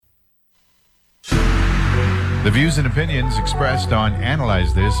The views and opinions expressed on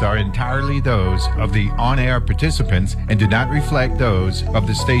Analyze This are entirely those of the on-air participants and do not reflect those of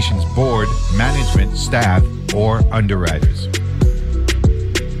the station's board, management, staff, or underwriters.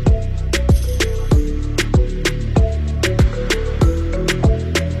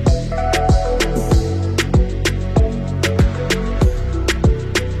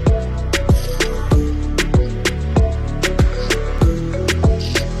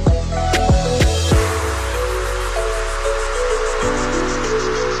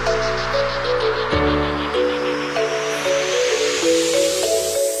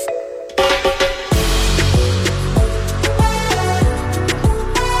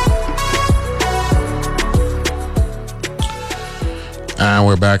 And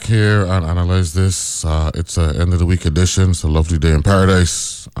we're back here on Analyze This. It's an end of the week edition. It's a lovely day in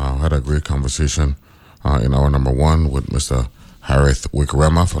paradise. Had a great conversation in hour number one with Mr. Harith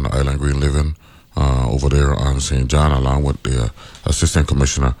Wickrema from the Island Green Living over there on St. John, along with the Assistant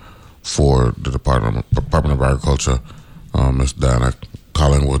Commissioner for the Department of Agriculture, Ms. Diana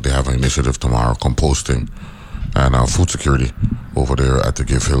Collingwood. They have an initiative tomorrow, composting and food security over there at the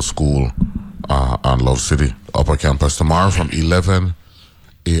Giff Hill School on Love City, Upper Campus, tomorrow from 11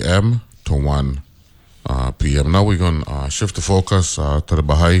 a.m. to 1 p.m. Now we're going to shift the focus to the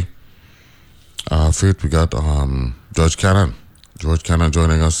Baha'i faith. We got Judge Cannon. George Cannon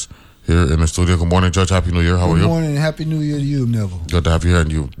joining us here in the studio. Good morning, Judge. Happy New Year. How are you? Good morning and Happy New Year to you, Neville. Good to have you here.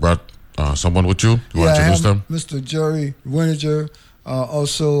 And you brought someone with you? You want to introduce them? Mr. Jerry Wininger.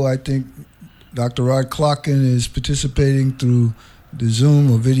 Also, I think Dr. Rod Clocken is participating through the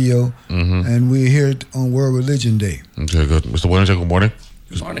Zoom or video, and we're here on World Religion Day. Okay, good. Mr. Wininger, good morning.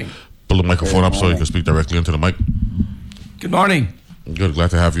 Good morning. Pull the microphone up so you can speak directly into the mic. Good morning. Good.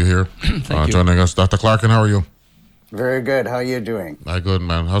 Glad to have you here. Thank you. Joining us. Dr. Clarkin, how are you? Very good. How are you doing? Good,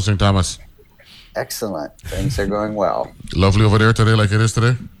 man. How's St. Thomas? Excellent. Things are going well. Lovely over there today like it is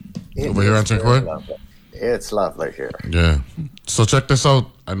today? Over here on St. Croix? Lovely. It's lovely here. Yeah. So check this out.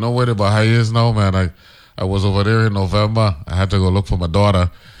 I know where the Baha'i is now, man. I was over there in November. I had to go look for my daughter.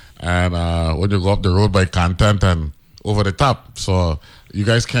 And when you go up the road by Content and over the top. So you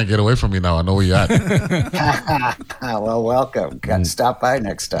guys can't get away from me now. I know where you're at. Well, welcome. Stop by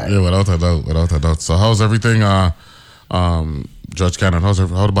next time. Yeah, without a doubt. So how's everything, Judge Cannon? How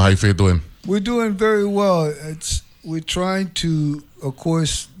the Baha'i faith doing? We're doing very well. We're trying to, of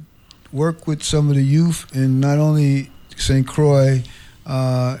course, work with some of the youth in not only St. Croix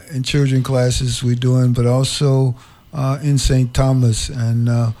in children classes we're doing, but also in St. Thomas.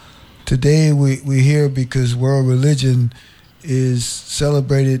 And today we're here because World Religion is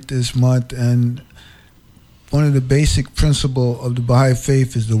celebrated this month, and one of the basic principles of the Baha'i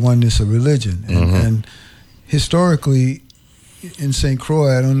faith is the oneness of religion. And historically, in St.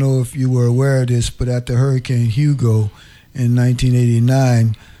 Croix, I don't know if you were aware of this, but after Hurricane Hugo in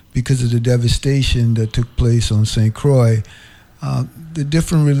 1989, because of the devastation that took place on St. Croix, the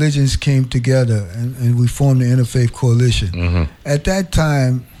different religions came together and we formed the Interfaith Coalition. At that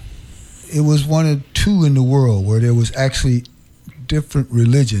time, it was one of two in the world where there was actually different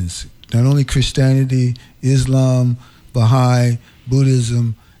religions, not only Christianity, Islam, Baha'i,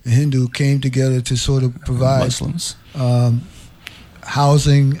 Buddhism, and Hindu came together to sort of provide Muslims.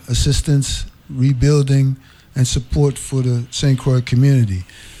 Housing, assistance, rebuilding, and support for the St. Croix community.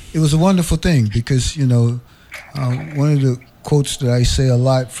 It was a wonderful thing because, one of the quotes that I say a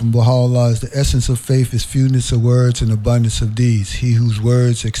lot from Baha'u'llah is the essence of faith is fewness of words and abundance of deeds. He whose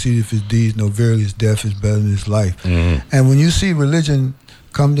words exceedeth his deeds, no verily his death is better than his life. And when you see religion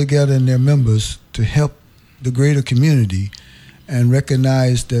come together in their members to help the greater community and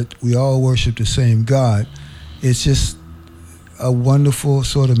recognize that we all worship the same God, it's just a wonderful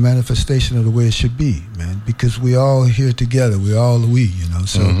sort of manifestation of the way it should be, man, because we all here together. We're all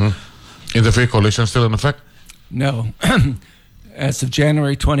so. Interfaith Coalition still in effect? No. As of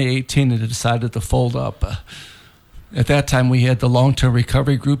January 2018, it decided to fold up. At that time, we had the long-term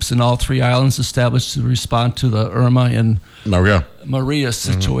recovery groups in all three islands established to respond to the Irma and Maria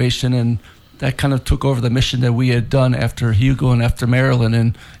situation, and that kind of took over the mission that we had done after Hugo and after Maryland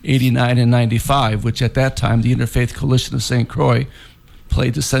in 89 and 95, which at that time, the Interfaith Coalition of St. Croix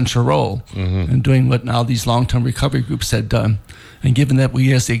played the central role in doing what now these long-term recovery groups had done. And given that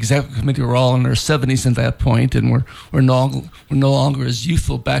we as the executive committee were all in our 70s at that point, and we're no longer as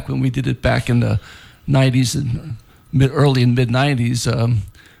youthful back when we did it back in the 90s and early and mid-90s,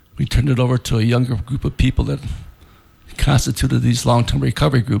 we turned it over to a younger group of people that constituted these long-term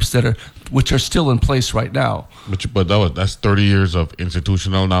recovery groups which are still in place right now. But that's 30 years of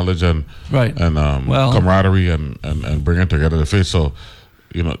institutional knowledge and camaraderie and bringing together the faith. So,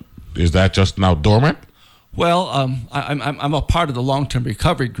 is that just now dormant? Well, I'm a part of the long-term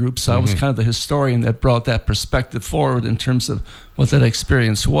recovery group, so I was kind of the historian that brought that perspective forward in terms of what that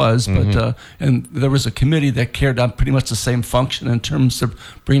experience was. But and there was a committee that carried on pretty much the same function in terms of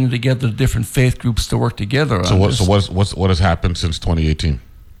bringing together the different faith groups to work together. What has happened since 2018?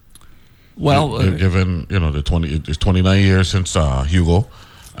 Well, given it's 29 years since Hugo,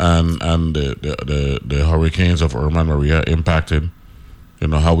 and the hurricanes of Irma and Maria impacted.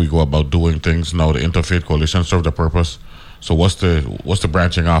 How we go about doing things. Now the Interfaith Coalition served a purpose. So what's the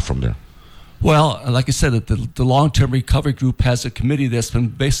branching off from there? Well, like I said, the long-term recovery group has a committee that's been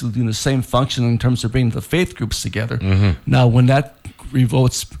basically doing the same function in terms of bringing the faith groups together. Now, when that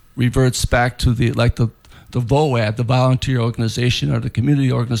reverts back to the VOAD, the volunteer organization or the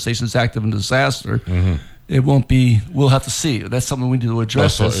community organizations active in disaster, it won't be. We'll have to see. That's something we need to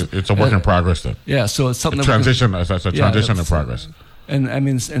address. It's a work in progress then. Yeah, so it's something. It's a transition in progress. And I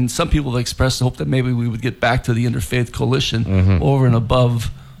mean, and some people have expressed the hope that maybe we would get back to the Interfaith Coalition over and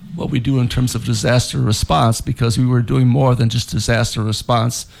above what we do in terms of disaster response, because we were doing more than just disaster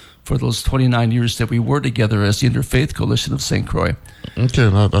response for those 29 years that we were together as the Interfaith Coalition of St. Croix. Okay,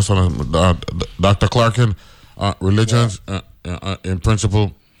 that's what Dr. Clarkin, religions, in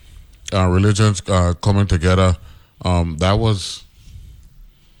principle, religions coming together, that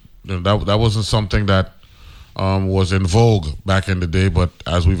wasn't something that was in vogue back in the day, but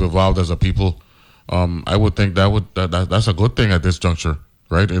as we've evolved as a people, I would think that's a good thing at this juncture,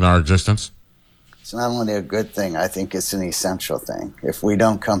 right, in our existence. It's not only a good thing, I think it's an essential thing. If we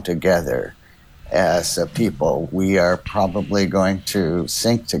don't come together as a people, we are probably going to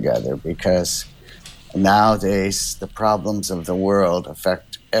sink together, because nowadays the problems of the world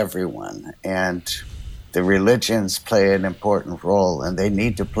affect everyone, and the religions play an important role, and they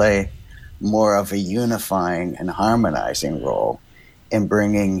need to play more of a unifying and harmonizing role in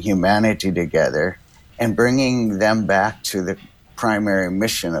bringing humanity together and bringing them back to the primary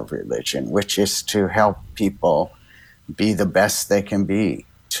mission of religion, which is to help people be the best they can be,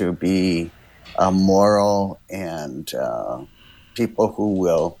 to be moral and people who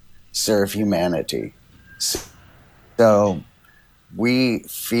will serve humanity. So we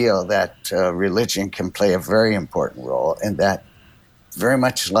feel that religion can play a very important role, and that very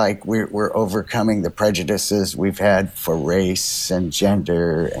much like we're overcoming the prejudices we've had for race and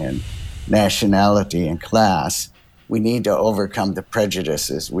gender and nationality and class, we need to overcome the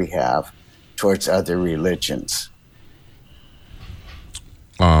prejudices we have towards other religions.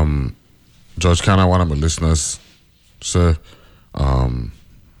 George Cannon, one of my listeners, said,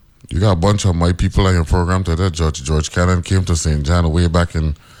 you got a bunch of my people on your program today. George Cannon came to St. John way back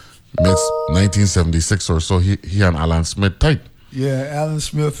in mid-1976 or so. He and Alan Smith tight. Yeah, Alan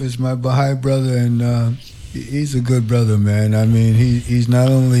Smith is my Baha'i brother, and he's a good brother, man. I mean, he's not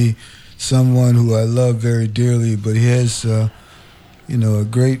only someone who I love very dearly, but he has, a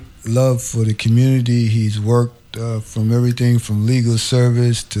great love for the community. He's worked from everything from legal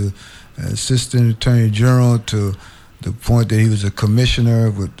service to assistant attorney general to the point that he was a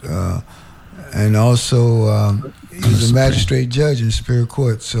commissioner, and also he was a magistrate judge in Superior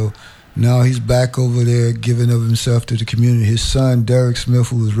Court. So now he's back over there giving of himself to the community. His son, Derek Smith,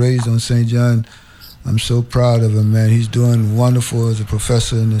 who was raised on St. John, I'm so proud of him, man. He's doing wonderful as a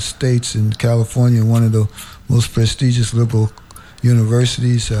professor in the States, in California, one of the most prestigious liberal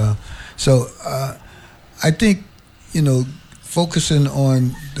universities. So I think, focusing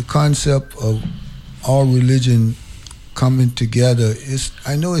on the concept of all religion coming together,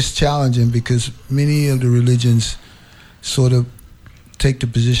 I know it's challenging, because many of the religions sort of take the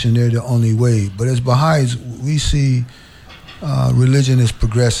position they're the only way. But as Baha'is, we see religion as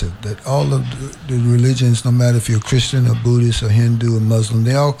progressive, that all of the religions, no matter if you're Christian or Buddhist or Hindu or Muslim,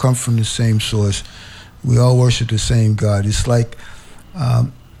 they all come from the same source. We all worship the same God. It's like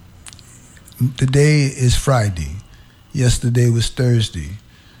today is Friday, yesterday was Thursday,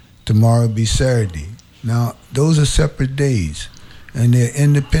 tomorrow will be Saturday. Now, those are separate days, and they're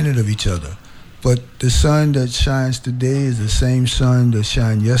independent of each other. But the sun that shines today is the same sun that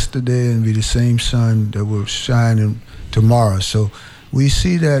shined yesterday, and be the same sun that will shine tomorrow. So we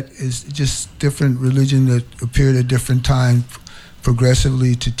see that it's just different religion that appeared at different times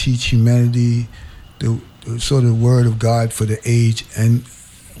progressively to teach humanity the sort of word of God for the age. And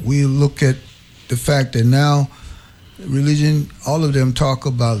we look at the fact that now religion, all of them talk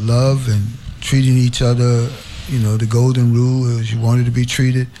about love and treating each other, the golden rule, as you wanted to be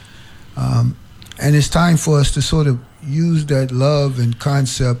treated. And it's time for us to sort of use that love and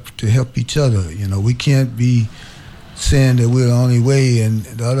concept to help each other. We can't be saying that we're the only way and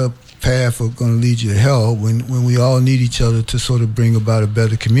the other path are going to lead you to hell when we all need each other to sort of bring about a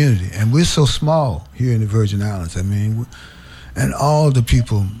better community. And we're so small here in the Virgin Islands. I mean, and all the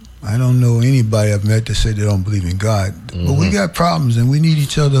people, I don't know anybody I've met that say they don't believe in God. But we got problems, and we need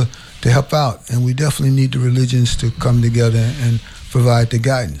each other to help out. And we definitely need the religions to come together and provide the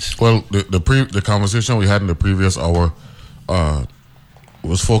guidance. Well, the conversation we had in the previous hour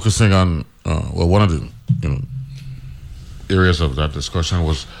was focusing on one of the areas of that discussion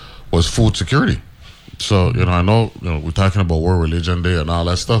was food security. So I know we're talking about World Religion Day and all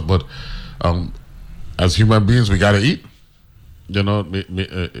that stuff, but as human beings, we got to eat.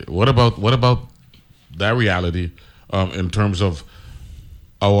 What about that reality in terms of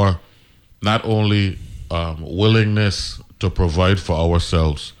our not only willingness to provide for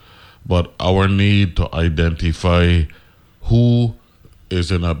ourselves, but our need to identify who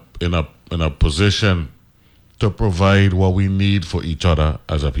is in a position to provide what we need for each other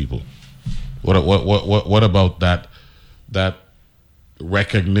as a people. What about that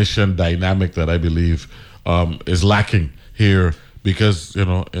recognition dynamic that I believe is lacking here because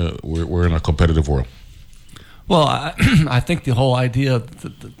we're in a competitive world? Well, I think the whole idea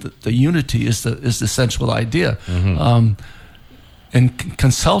of the unity is the central idea. And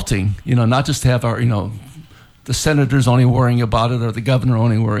consulting, not just to have our, the senators only worrying about it or the governor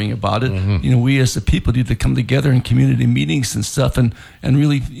only worrying about it. We as the people need to come together in community meetings and stuff and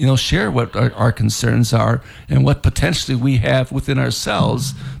really, share what our concerns are and what potentially we have within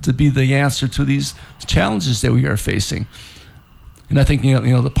ourselves to be the answer to these challenges that we are facing. And I think,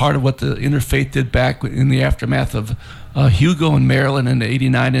 the part of what the Interfaith did back in the aftermath of Hugo and Maryland in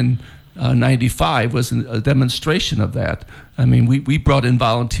 89 and 95 was a demonstration of that. I mean, we brought in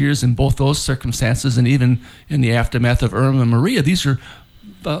volunteers in both those circumstances, and even in the aftermath of Irma and Maria. These are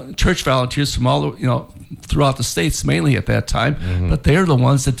church volunteers from all, throughout the states, mainly at that time, but they're the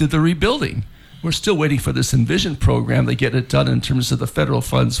ones that did the rebuilding. We're still waiting for this Envision program to get it done in terms of the federal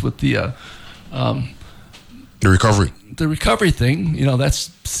funds with the recovery. The recovery thing, that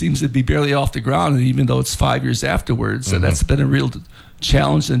seems to be barely off the ground, and even though it's 5 years afterwards, and that's been a real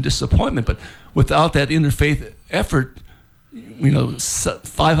challenge and disappointment. But without that interfaith effort,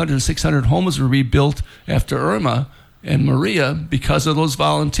 500, 600 homes were rebuilt after Irma and Maria because of those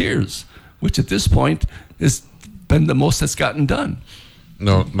volunteers, which at this point has been the most that's gotten done.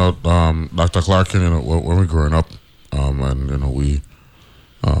 No, Dr. Clarkin, when we were growing up, and we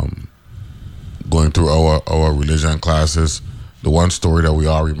going through our religion classes, the one story that we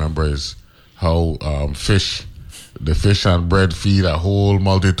all remember is how the fish and bread feed a whole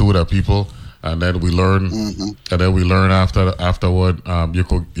multitude of people, and then we learn, afterward, you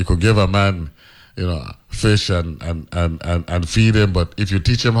could give a man, fish and feed him, but if you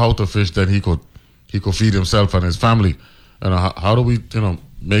teach him how to fish, then he could feed himself and his family. How do we,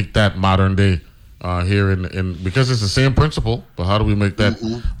 make that modern day here in because it's the same principle, but how do we make that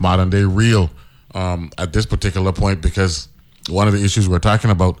modern day real at this particular point? Because one of the issues we're talking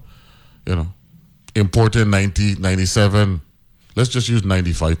about, imported 97, let's just use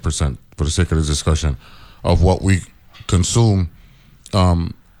 95% for the sake of this discussion of what we consume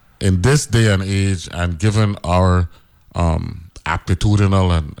in this day and age, and given our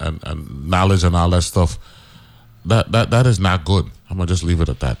aptitudinal and knowledge and all that stuff, that is not good. I'm gonna just leave it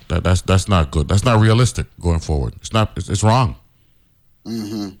at that. That's not good. That's not realistic going forward. It's wrong.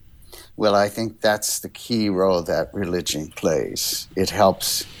 Well, I think that's the key role that religion plays. It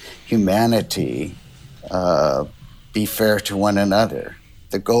helps humanity be fair to one another.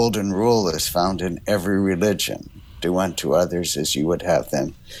 The golden rule is found in every religion. Do unto others as you would have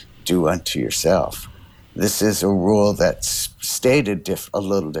them do unto yourself. This is a rule that's stated a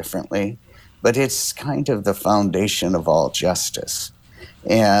little differently, but it's kind of the foundation of all justice.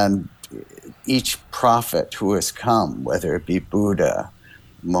 And each prophet who has come, whether it be Buddha,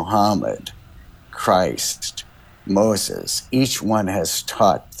 Muhammad, Christ, Moses, each one has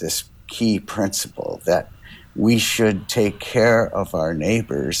taught this key principle that we should take care of our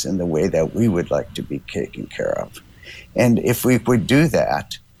neighbors in the way that we would like to be taken care of. And if we would do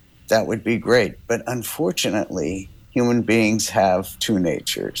that, that would be great. But unfortunately, human beings have two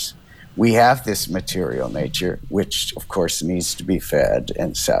natures. We have this material nature, which of course needs to be fed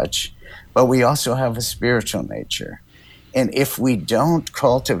and such, but we also have a spiritual nature. And if we don't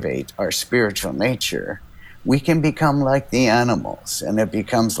cultivate our spiritual nature, we can become like the animals, and it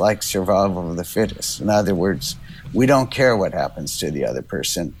becomes like survival of the fittest. In other words, we don't care what happens to the other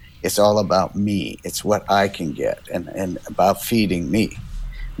person. It's all about me. It's what I can get and about feeding me.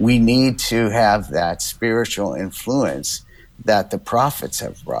 We need to have that spiritual influence that the prophets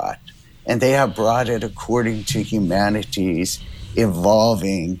have brought. And they have brought it according to humanity's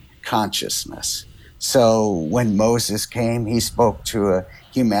evolving consciousness. So when Moses came, he spoke to a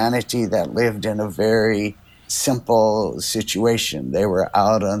humanity that lived in a very simple situation. They were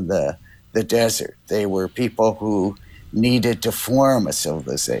out on the desert. They were people who needed to form a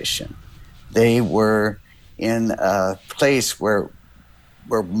civilization. They were in a place where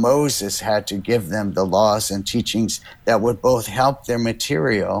Moses had to give them the laws and teachings that would both help their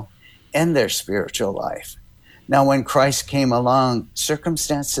material and their spiritual life. Now, when Christ came along,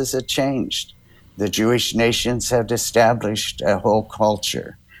 circumstances had changed. The Jewish nations had established a whole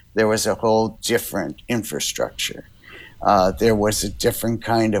culture. There was a whole different infrastructure. There was a different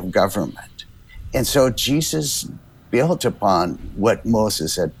kind of government. And so Jesus built upon what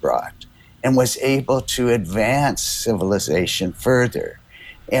Moses had brought and was able to advance civilization further.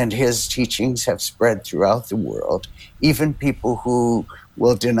 And his teachings have spread throughout the world. Even people who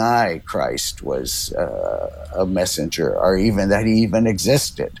will deny Christ was a messenger, or even that he even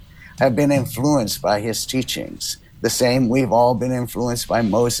existed, have been influenced by his teachings. The same, we've all been influenced by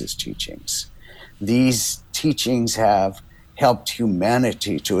Moses' teachings. These teachings have helped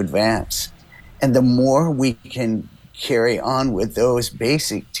humanity to advance. And the more we can carry on with those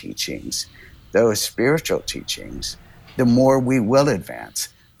basic teachings, those spiritual teachings, the more we will advance.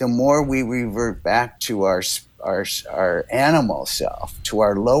 The more we revert back to our animal self, to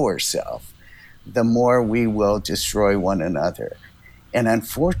our lower self, the more we will destroy one another. And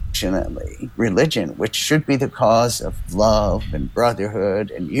unfortunately, religion, which should be the cause of love and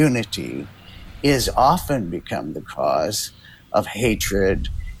brotherhood and unity, is often become the cause of hatred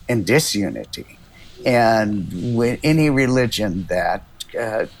and disunity. And with any religion that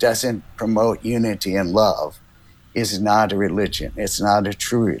doesn't promote unity and love is not a religion. It's not a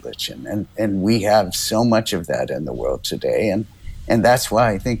true religion. And we have so much of that in the world today. And that's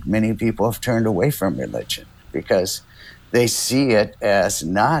why I think many people have turned away from religion, because they see it as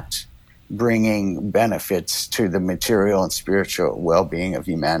not bringing benefits to the material and spiritual well-being of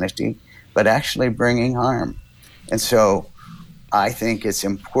humanity, but actually bringing harm. And so I think it's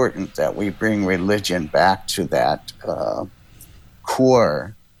important that we bring religion back to that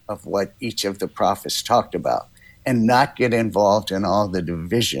core of what each of the prophets talked about, and not get involved in all the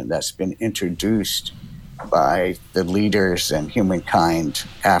division that's been introduced by the leaders and humankind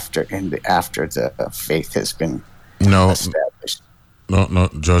after the faith has been established. No,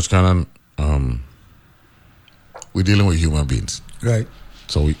 George Cannon, we're dealing with human beings, Right.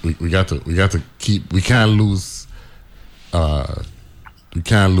 so we got to keep. We can't lose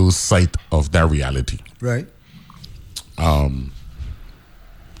sight of that reality. Right.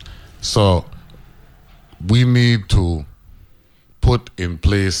 So we need to put in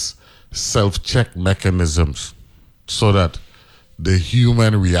place self-check mechanisms so that the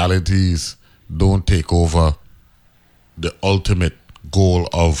human realities don't take over the ultimate goal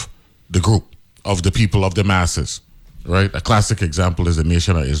of the group, of the people, of the masses, right? A classic example is the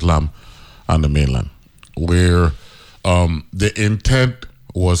Nation of Islam on the mainland, where the intent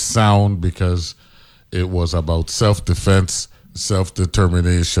was sound because it was about self-defense,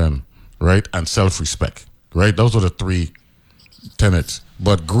 self-determination, right, and self-respect, right? Those are the three tenets.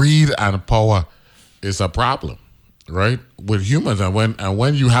 But greed and power is a problem, right, with humans. And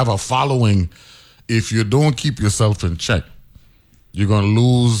when you have a following, if you don't keep yourself in check, you're going to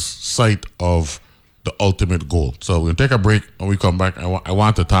lose sight of the ultimate goal. So we'll take a break. When we come back, I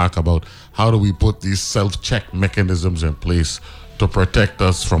want to talk about how do we put these self-check mechanisms in place to protect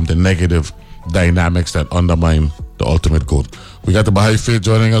us from the negative dynamics that undermine the ultimate goal. We got the Baha'i Faith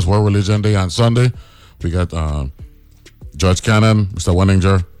joining us, World Religion Day on Sunday. We got George Cannon, Mr.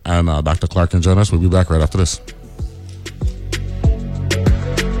 Wenninger, and Dr. Clark can join us. We'll be back right after this.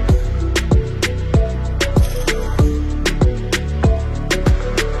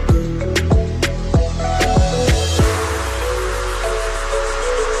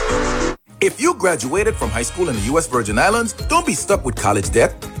 If you graduated from high school in the U.S. Virgin Islands, don't be stuck with college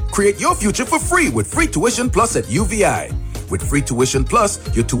debt. Create your future for free with Free Tuition Plus at UVI. With Free Tuition Plus,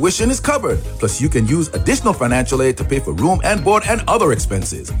 your tuition is covered. Plus, you can use additional financial aid to pay for room and board and other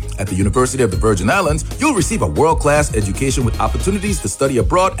expenses. At the University of the Virgin Islands, you'll receive a world-class education with opportunities to study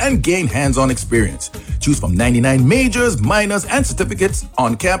abroad and gain hands-on experience. Choose from 99 majors, minors, and certificates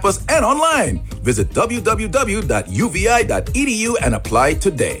on campus and online. Visit www.uvi.edu and apply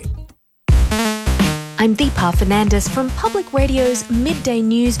today. I'm Deepa Fernandez from Public Radio's Midday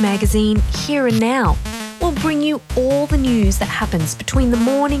News magazine, Here and Now. We'll bring you all the news that happens between the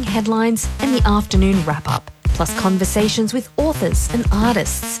morning headlines and the afternoon wrap-up, plus conversations with authors and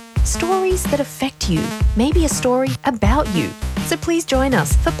artists, stories that affect you, maybe a story about you. So please join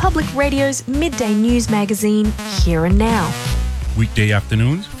us for Public Radio's Midday News magazine, Here and Now. Weekday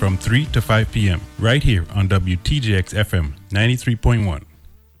afternoons from 3 to 5 p.m. right here on WTJX FM 93.1.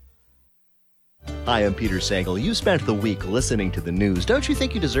 Hi, I'm Peter Sagal. You spent the week listening to the news. Don't you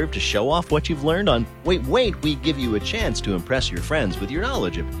think you deserve to show off what you've learned on Wait, we give you a chance to impress your friends with your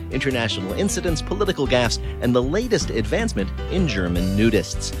knowledge of international incidents, political gaffes, and the latest advancement in German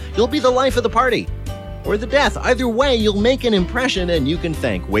nudists. You'll be the life of the party or the death. Either way, you'll make an impression and you can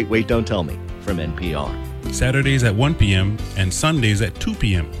thank Wait, Don't Tell Me from NPR. Saturdays at 1 p.m. and Sundays at 2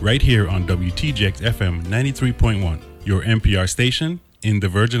 p.m. right here on WTJX FM 93.1, your NPR station in the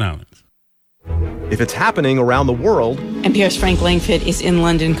Virgin Islands. If it's happening around the world. NPR's Frank Langford is in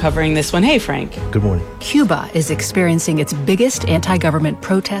London covering this one. Hey, Frank. Good morning. Cuba is experiencing its biggest anti-government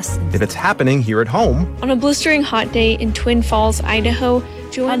protests. If it's happening here at home. On a blistering hot day in Twin Falls, Idaho.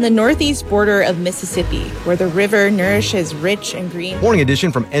 On the northeast border of Mississippi, where the river nourishes rich and green. Morning Edition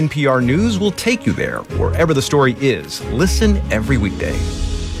from NPR News will take you there, wherever the story is. Listen every weekday.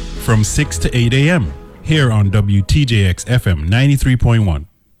 From 6 to 8 a.m. here on WTJX FM 93.1.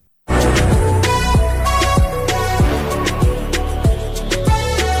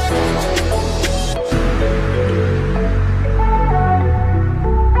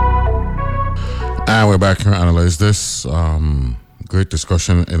 And we're back here to analyze this. Great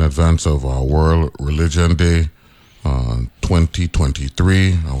discussion in advance of our World Religion Day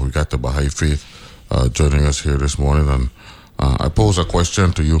 2023. We got the Baha'i Faith joining us here this morning. And I pose a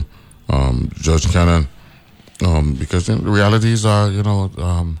question to you, Judge Cannon, because the realities are,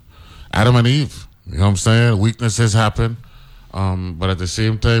 Adam and Eve. You know what I'm saying? Weaknesses happen. But at the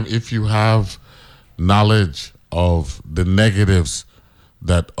same time, if you have knowledge of the negatives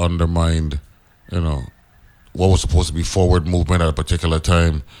that undermined what was supposed to be forward movement at a particular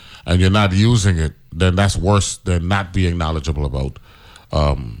time, and you're not using it, then that's worse than not being knowledgeable about,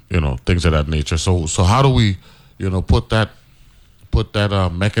 things of that nature. So how do we, put that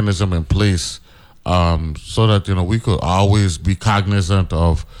mechanism in place, so that, we could always be cognizant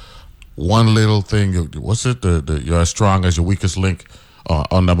of one little thing. What's it? You're as strong as your weakest link,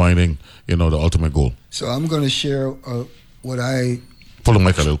 undermining, the ultimate goal. So I'm going to share what I... Pull the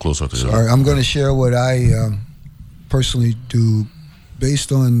mic a little closer to you. Sorry, I'm going to share what I personally do.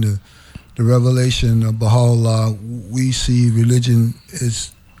 Based on the revelation of Baha'u'llah, we see religion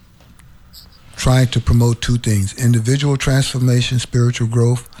as trying to promote two things: individual transformation, spiritual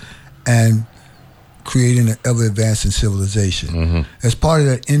growth, and creating an ever-advancing civilization. Mm-hmm. As part of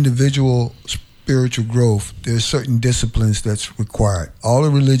that individual spiritual growth, there's certain disciplines that's required. All the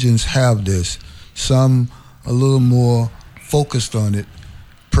religions have this. Some a little more focused on it: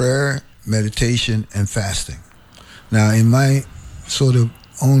 prayer, meditation, and fasting. Now, in my sort of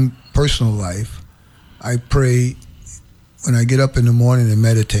own personal life, I pray when I get up in the morning and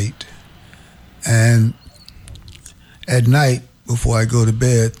meditate. And at night, before I go to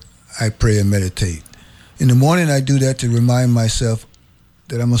bed, I pray and meditate. In the morning, I do that to remind myself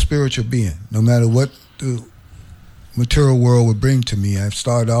that I'm a spiritual being. No matter what the material world would bring to me, I've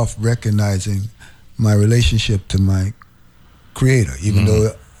started off recognizing my relationship to my Creator, even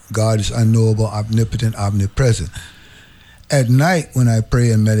though God is unknowable, omnipotent, omnipresent. At night, when I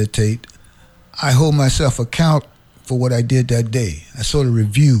pray and meditate, I hold myself account for what I did that day. I sort of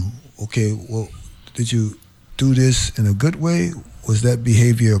review, okay, well, did you do this in a good way? Was that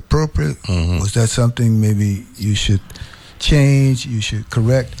behavior appropriate? Mm-hmm. Was that something maybe you should change, you should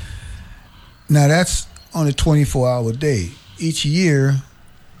correct? Now, that's on a 24-hour day. Each year,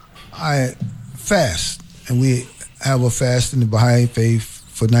 I fast, and we have a fast in the Baha'i Faith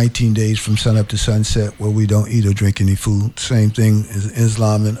for 19 days from sunup to sunset, where we don't eat or drink any food. Same thing as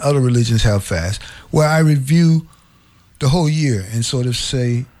Islam and other religions have fast, where I review the whole year and sort of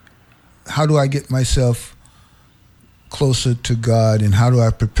say, how do I get myself closer to God, and how do I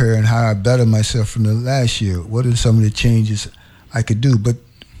prepare and how do I better myself from the last year? What are some of the changes I could do? But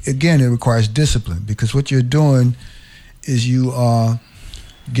again, it requires discipline, because what you're doing is you are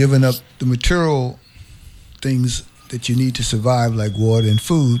giving up the material things that you need to survive, like water and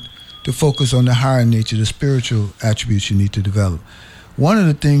food, to focus on the higher nature, the spiritual attributes you need to develop. One of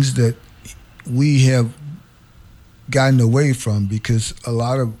the things that we have gotten away from, because a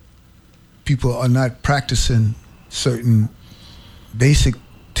lot of people are not practicing certain basic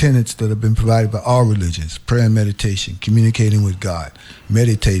tenets that have been provided by all religions: prayer and meditation, communicating with God,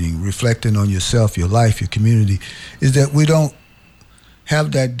 meditating, reflecting on yourself, your life, your community, is that we don't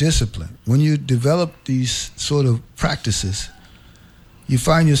have that discipline. When you develop these sort of practices, you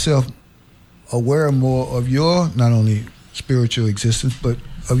find yourself aware more of your not only spiritual existence, but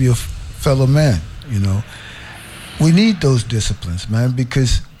of your fellow man, We need those disciplines, man,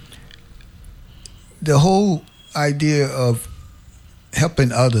 because the whole idea of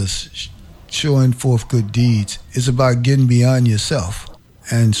helping others, showing forth good deeds, is about getting beyond yourself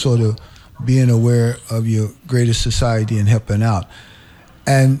and sort of being aware of your greater society and helping out.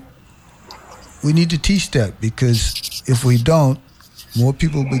 And we need to teach that, because if we don't, more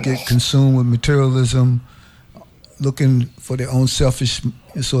people will get consumed with materialism, looking for their own selfish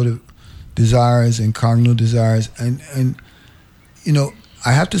sort of desires and carnal desires. And you know,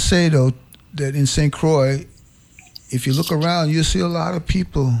 I have to say, though, that in St. Croix, if you look around, you'll see a lot of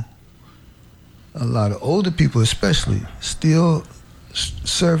people, a lot of older people especially, still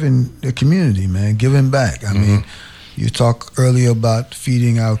serving the community, man, giving back. I mean, you talk earlier about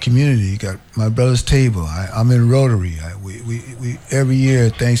feeding our community. You got My Brother's Table. I'm in Rotary. We every year,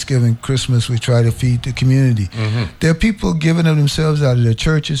 Thanksgiving, Christmas, we try to feed the community. There are people giving of themselves out of their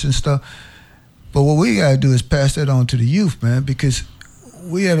churches and stuff. But what we got to do is pass that on to the youth, man, because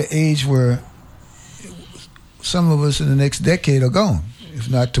we at an age where some of us in the next decade are gone, if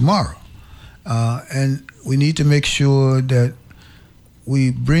not tomorrow. And we need to make sure that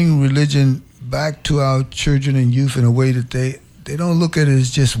we bring religion back to our children and youth in a way that they don't look at it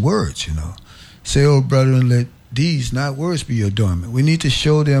as just words, you know. Say, oh, brethren, let deeds, not words, be your adornment. We need to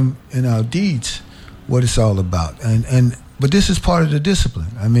show them in our deeds what it's all about. But this is part of the discipline.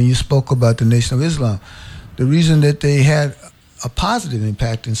 I mean, you spoke about the Nation of Islam. The reason that they had a positive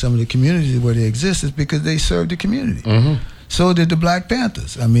impact in some of the communities where they exist is because they served the community. So did the Black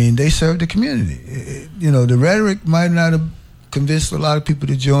Panthers. I mean, they served the community. You know, the rhetoric might not have convinced a lot of people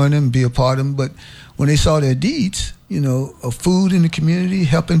to join them, be a part of them, but when they saw their deeds, you know, of food in the community,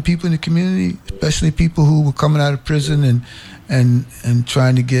 helping people in the community, especially people who were coming out of prison and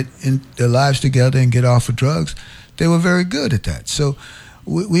trying to get their lives together and get off of drugs, they were very good at that. So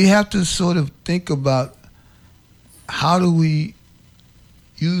we have to sort of think about how do we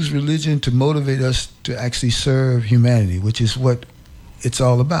use religion to motivate us to actually serve humanity, which is what it's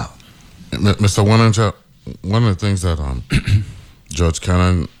all about. Mr. Wininger, one of the things that Judge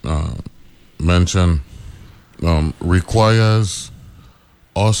Cannon mentioned requires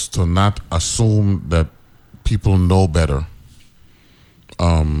us to not assume that people know better,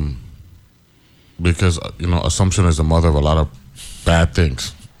 because, you know, assumption is the mother of a lot of bad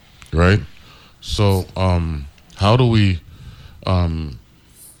things, right? So how do we,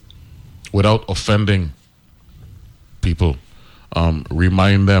 without offending people,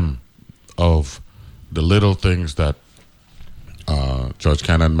 remind them of the little things that Judge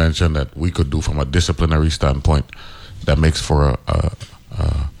Cannon mentioned that we could do from a disciplinary standpoint that makes for a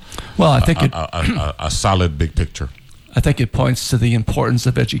solid big picture? I think it points to the importance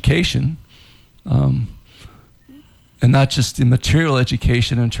of education, and not just the material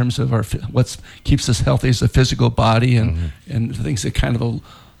education in terms of what keeps us healthy as a physical body and things that kind of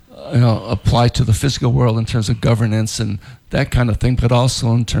apply to the physical world in terms of governance and that kind of thing, but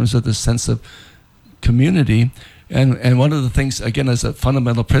also in terms of the sense of community. And one of the things, again, as a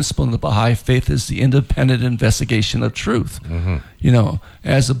fundamental principle in the Baha'i faith, is the independent investigation of truth. You know,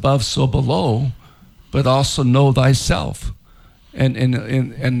 as above, so below, but also know thyself.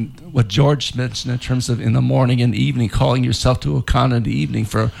 And what George mentioned in terms of in the morning and evening, calling yourself to account in the evening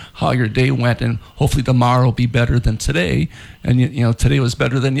for how your day went, and hopefully tomorrow will be better than today. And you know, today was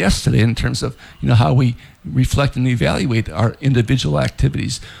better than yesterday in terms of, you know, how we reflect and evaluate our individual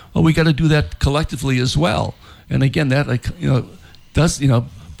activities. Well, we got to do that collectively as well. And again, that does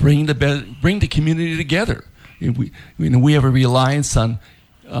bring the community together. We have a reliance on.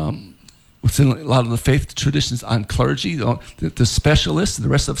 Within a lot of the faith traditions on clergy, the specialists. The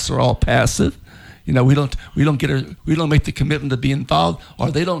rest of us are all passive. You know, we don't make the commitment to be involved, or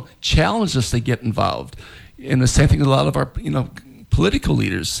they don't challenge us to get involved. And the same thing with a lot of our political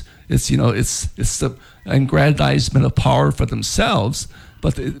leaders. It's the aggrandizement of power for themselves,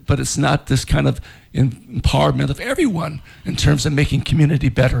 but it's not this kind of empowerment of everyone in terms of making community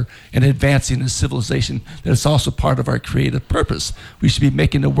better and advancing the civilization. That's also part of our creative purpose. We should be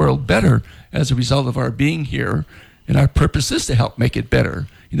making the world better as a result of our being here, and our purpose is to help make it better.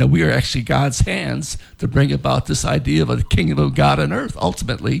 You know, we are actually God's hands to bring about this idea of a kingdom of God on earth,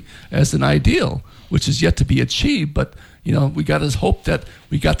 ultimately, as an ideal, which is yet to be achieved, but we got to hope that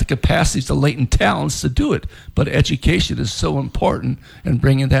we got the capacities, the latent talents to do it. But education is so important, and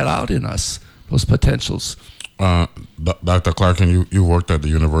bringing that out in us, those potentials. Dr. Clarkin, you worked at the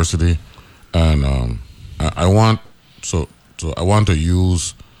university, and I want to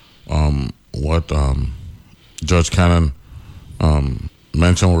use what Judge Cannon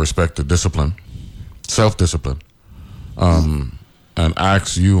mentioned with respect to discipline, self-discipline, and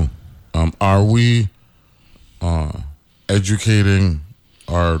ask you, are we educating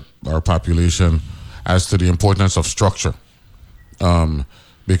our population as to the importance of structure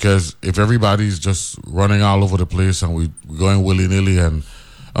Because if everybody's just running all over the place and we're going willy-nilly and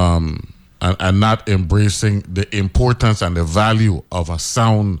not embracing the importance and the value of a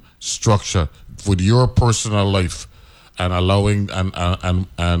sound structure for your personal life, and allowing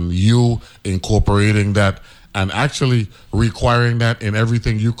and you incorporating that and actually requiring that in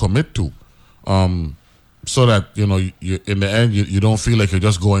everything you commit to, so that you in the end you don't feel like you're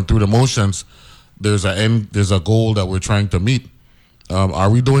just going through the motions. There's a goal that we're trying to meet. Are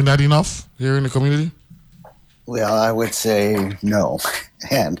we doing that enough here in the community? Well, I would say no.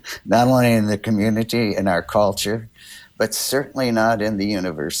 And not only in the community, in our culture, but certainly not in the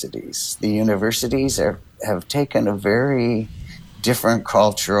universities. The universities have taken a very different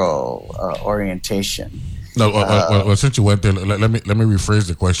cultural orientation. No, well, since you went there, let me rephrase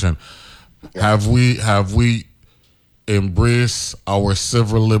the question. Yeah. Have we embraced our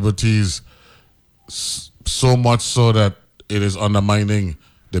civil liberties so much so that it is undermining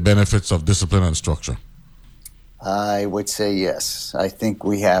the benefits of discipline and structure? I would say yes. I think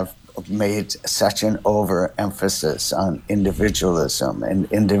we have made such an overemphasis on individualism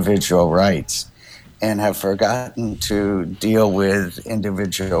and individual rights and have forgotten to deal with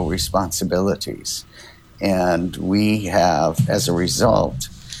individual responsibilities. And we have, as a result,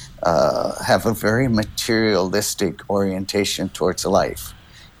 have a very materialistic orientation towards life.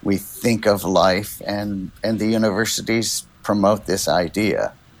 We think of life, and the universities promote this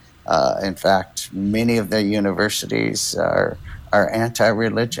idea. In fact, many of the universities are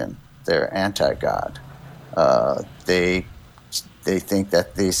anti-religion. They're anti-God. They think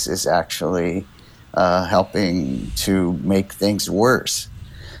that this is actually helping to make things worse.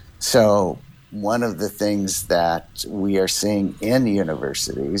 So one of the things that we are seeing in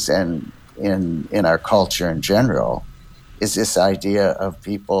universities and in our culture in general is this idea of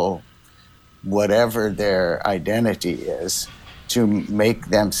people, whatever their identity is, to make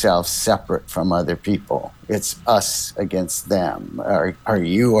themselves separate from other people. It's us against them, or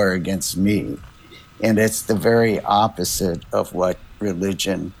you are against me. And it's the very opposite of what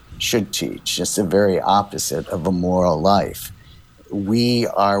religion should teach. It's the very opposite of a moral life. We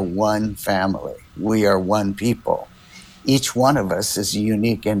are one family. We are one people. Each one of us is a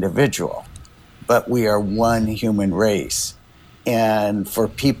unique individual, but we are one human race. And for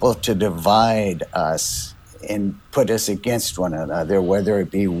people to divide us and put us against one another, whether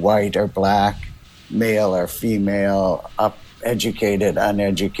it be white or black, male or female, educated,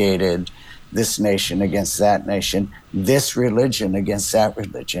 uneducated, this nation against that nation, this religion against that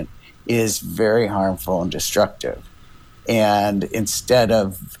religion, is very harmful and destructive. And instead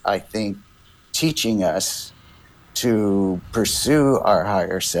of, I think, teaching us to pursue our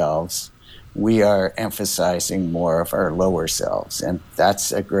higher selves, we are emphasizing more of our lower selves. And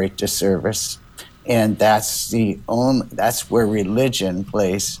that's a great disservice. And that's where religion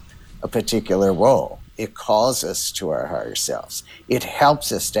plays a particular role. It calls us to our higher selves. It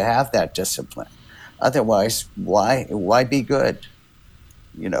helps us to have that discipline. Otherwise, why be good?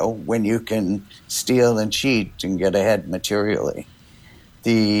 When you can steal and cheat and get ahead materially.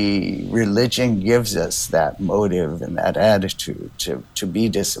 The religion gives us that motive and that attitude to be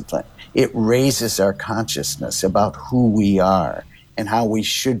disciplined. It raises our consciousness about who we are and how we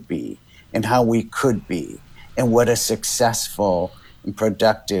should be and how we could be and what a successful and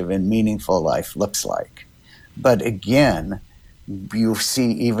productive and meaningful life looks like. But again, you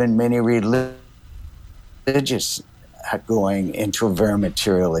see even many religious going into a very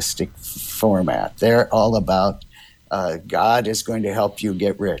materialistic format. They're all about God is going to help you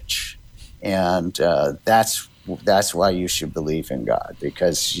get rich. And that's why you should believe in God,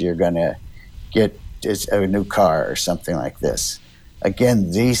 because you're going to get a new car or something like this.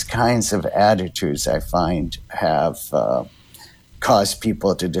 Again, these kinds of attitudes, I find, have caused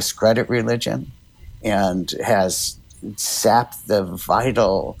people to discredit religion and has sapped the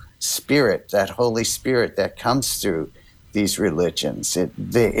vital spirit, that Holy Spirit that comes through these religions. It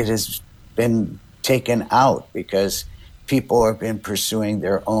has been taken out because people have been pursuing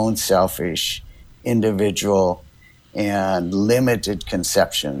their own selfish, individual, and limited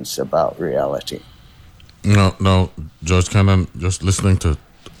conceptions about reality. No, Judge Cannon, just listening to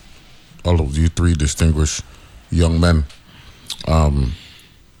all of you three distinguished young men,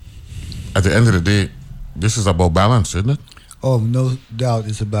 at the end of the day, this is about balance, isn't it? Oh, no doubt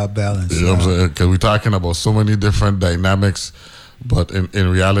it's about balance. You know what I'm saying? Because we're talking about so many different dynamics, but in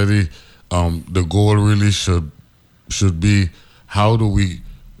reality, the goal really should be, how do we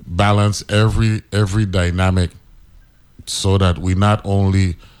balance every dynamic so that we not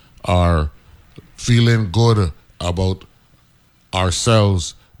only are feeling good about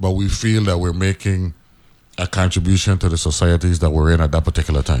ourselves, but we feel that we're making a contribution to the societies that we're in at that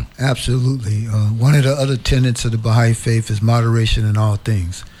particular time. Absolutely. One of the other tenets of the Baha'i faith is moderation in all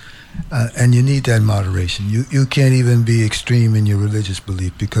things. And you need that moderation. You can't even be extreme in your religious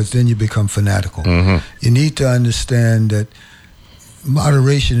belief because then you become fanatical. Mm-hmm. You need to understand that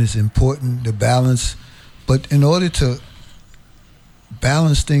moderation is important, the balance. But in order to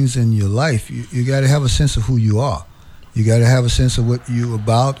balance things in your life, you got to have a sense of who you are. You got to have a sense of what you're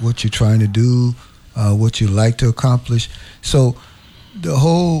about, what you're trying to do, what you like to accomplish. So the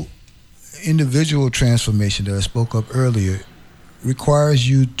whole individual transformation that I spoke of earlier requires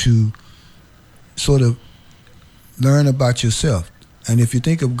you to sort of learn about yourself. And if you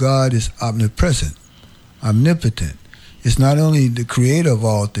think of God as omnipresent, omnipotent, it's not only the creator of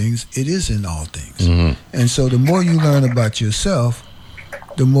all things, it is in all things. Mm-hmm. And so the more you learn about yourself,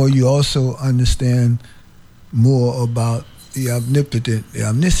 the more you also understand more about the omnipotent, the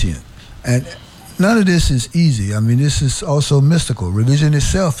omniscient. And none of this is easy. I mean, this is also mystical. Religion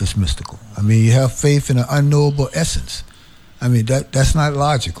itself is mystical. I mean, you have faith in an unknowable essence. I mean, that's not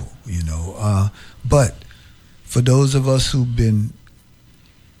logical, you know. But for those of us who've been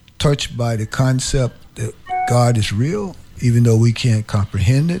touched by the concept that God is real, even though we can't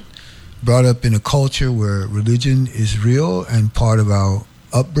comprehend it, brought up in a culture where religion is real and part of our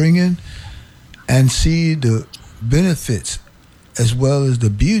upbringing, and see the benefits as well as the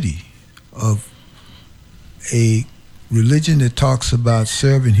beauty of a religion that talks about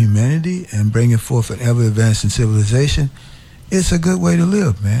serving humanity and bringing forth an ever-advancing civilization, it's a good way to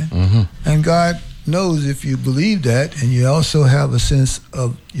live, man. Mm-hmm. And God knows if you believe that and you also have a sense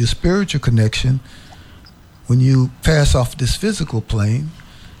of your spiritual connection, when you pass off this physical plane,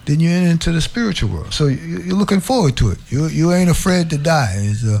 then you enter into the spiritual world. So you're looking forward to it. You ain't afraid to die,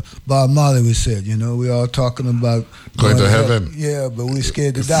 as Bob Marley was said. You know, we're all talking about going to heaven. Yeah, but we're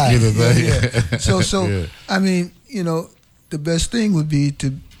scared to die. Yeah. So Yeah. I mean, you know, the best thing would be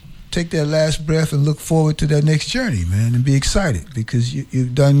to take that last breath and look forward to that next journey, man, and be excited because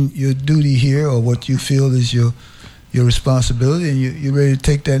you've done your duty here, or what you feel is your responsibility, and you're ready to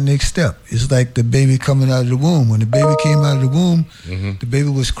take that next step. It's like the baby coming out of the womb. When the baby came out of the womb, Mm-hmm. the baby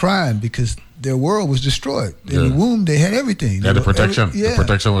was crying because their world was destroyed. In the womb, they had everything. They had the protection. The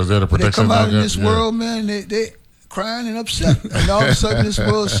protection was there. The protection. They come out in this world, man, they crying and upset. And all of a sudden, this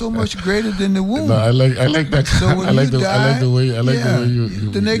world is so much greater than the womb. No, I like that. So when I like you die, the way you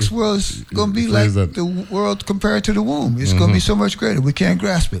the next world is going to be like that. the world compared to the womb. It's going to be so much greater. We can't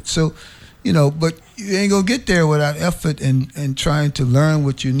grasp it. So, you know, but you ain't going to get there without effort and trying to learn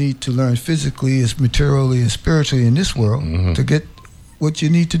what you need to learn physically, as materially and spiritually in this world to get what you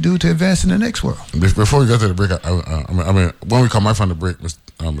need to do to advance in the next world. Before we go to the break, I mean, when we come back from the break,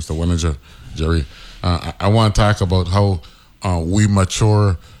 Mr. Wenninger, Jerry, I want to talk about how we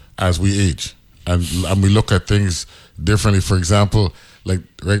mature as we age, and we look at things differently. For example, like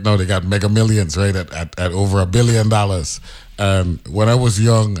right now they got Mega Millions, right, at over $1 billion. And when I was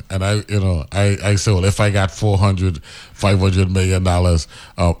young, and I said, well, if I got $400-500 million,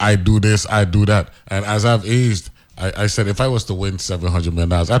 I do this, I do that. And as I've aged, I said, if I was to win $700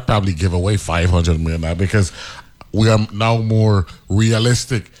 million, I'd probably give away $500 million because we are now more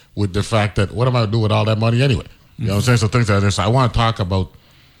realistic with the fact that what am I going to do with all that money anyway? You know what I'm saying? So things like this. So I want to talk about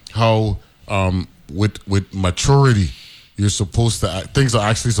how with maturity, you're supposed to things are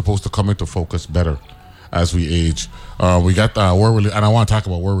actually supposed to come into focus better as we age. We got world religion, and I want to talk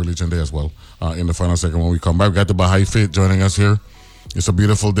about World Religion Day as well in the final segment when we come back. We got the Baha'i Faith joining us here. It's a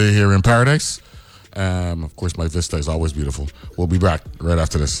beautiful day here in paradise. Of course, my vista is always beautiful. We'll be back right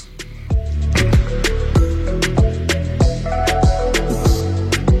after this.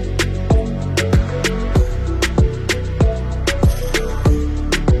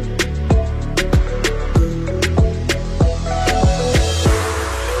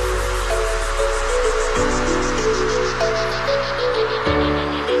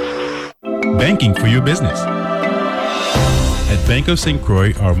 Banking for your business. At Bank of St.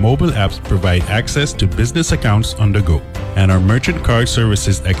 Croix, our mobile apps provide access to business accounts on the go, and our merchant card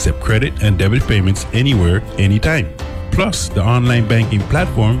services accept credit and debit payments anywhere, anytime. Plus, the online banking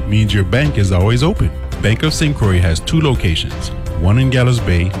platform means your bank is always open. Bank of St. Croix has 2 locations, one in Gallows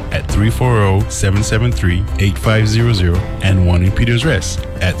Bay at 340-773-8500 and one in Peters Rest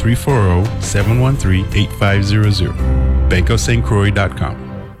at 340-713-8500. bankofstcroix.com.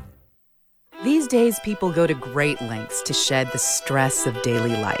 These days, people go to great lengths to shed the stress of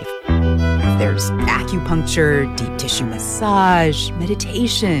daily life. There's acupuncture, deep tissue massage,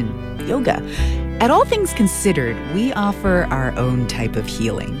 meditation, yoga. At All Things Considered, we offer our own type of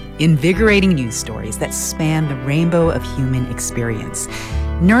healing, invigorating news stories that span the rainbow of human experience.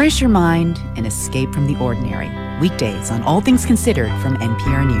 Nourish your mind and escape from the ordinary. Weekdays on All Things Considered from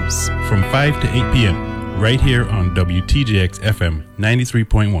NPR News. From 5 to 8 p.m., right here on WTJX FM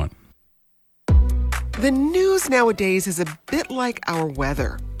 93.1. The news nowadays is a bit like our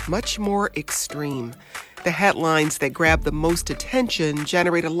weather, much more extreme. The headlines that grab the most attention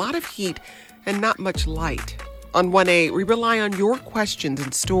generate a lot of heat and not much light. On 1A, we rely on your questions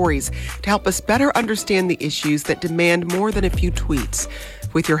and stories to help us better understand the issues that demand more than a few tweets.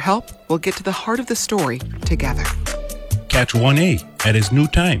 With your help, we'll get to the heart of the story together. Catch 1A at its new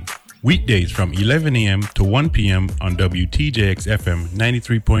time, weekdays from 11 a.m. to 1 p.m. on WTJX FM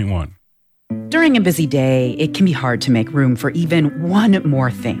 93.1. During a busy day, it can be hard to make room for even one more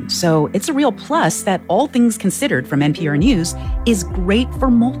thing. So it's a real plus that All Things Considered from NPR News is great for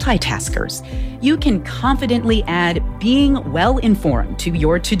multitaskers. You can confidently add being well-informed to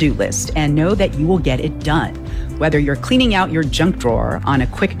your to-do list and know that you will get it done. Whether you're cleaning out your junk drawer on a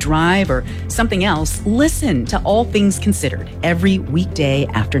quick drive or something else, listen to All Things Considered every weekday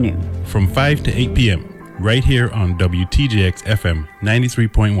afternoon. From 5 to 8 p.m., right here on WTJX FM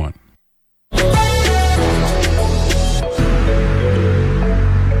 93.1.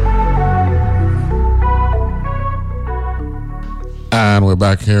 And we're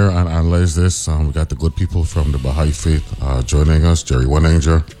back here and analyze this. We got the good people from the Baha'i Faith joining us. Jerry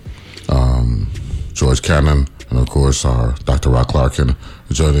Weninger, George Cannon, and of course our Dr. Rock Larkin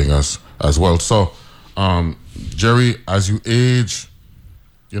joining us as well. So, Jerry, as you age,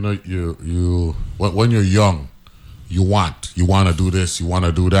 you know, you when you're young, you want to do this, you want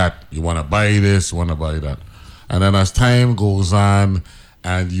to do that, you want to buy this, you want to buy that. And then as time goes on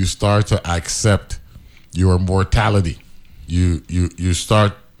and you start to accept your mortality, you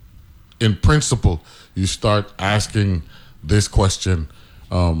start, in principle, you start asking this question,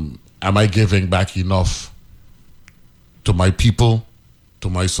 am I giving back enough to my people, to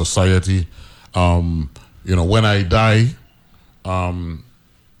my society? When I die, all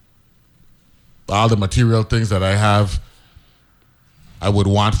the material things that I have, I would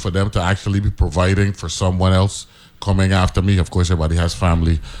want for them to actually be providing for someone else coming after me. Of course, everybody has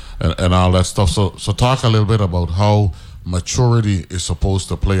family and all that stuff. So talk a little bit about how maturity is supposed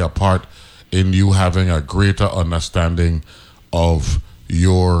to play a part in you having a greater understanding of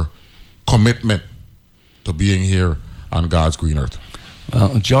your commitment to being here on God's green earth.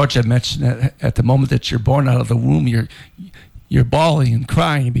 Well, George had mentioned that at the moment that you're born out of the womb, you're bawling and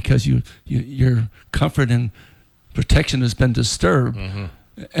crying because your comfort and protection has been disturbed. Mm-hmm.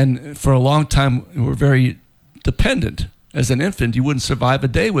 And for a long time, we were very dependent. As an infant, you wouldn't survive a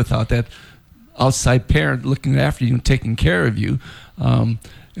day without that outside parent looking after you and taking care of you.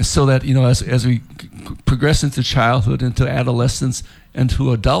 So that, as we progress into childhood, into adolescence, and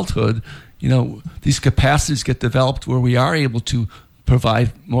to adulthood, these capacities get developed where we are able to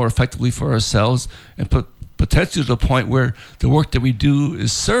provide more effectively for ourselves and potentially to the point where the work that we do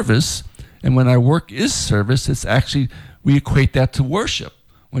is service. And when our work is service, it's actually, we equate that to worship.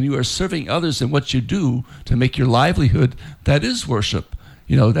 When you are serving others in what you do to make your livelihood, that is worship.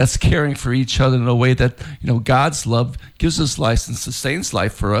 That's caring for each other in a way that, God's love gives us life and sustains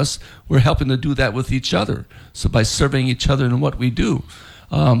life for us. We're helping to do that with each other. So by serving each other in what we do.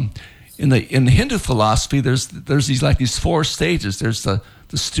 In the Hindu philosophy, there's these four stages. There's the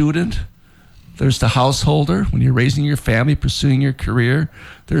student, there's the householder, when you're raising your family, pursuing your career.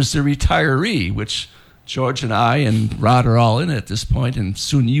 There's the retiree, which George and I and Rod are all in at this point, and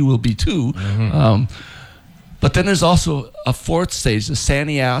soon you will be too. Mm-hmm. But then there's also a fourth stage, the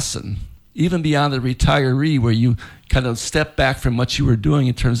sannyasin, even beyond the retiree, where you kind of step back from what you were doing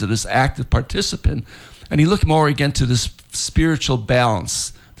in terms of this active participant, and you look more again to this spiritual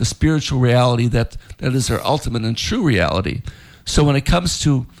balance, the spiritual reality that is our ultimate and true reality. So when it comes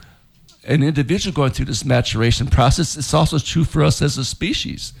to an individual going through this maturation process, it's also true for us as a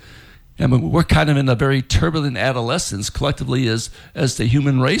species. I mean, we're kind of in a very turbulent adolescence collectively as the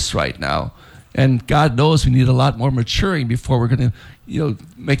human race right now. And God knows we need a lot more maturing before we're going to,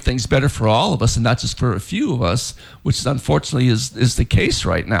 make things better for all of us and not just for a few of us, which unfortunately is the case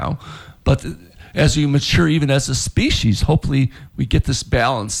right now. But as we mature, even as a species, hopefully we get this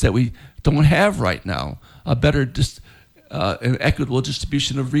balance that we don't have right now, a better an equitable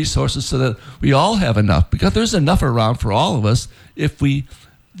distribution of resources so that we all have enough, because there's enough around for all of us if we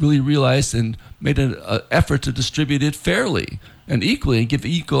really realized and made an effort to distribute it fairly and equally and give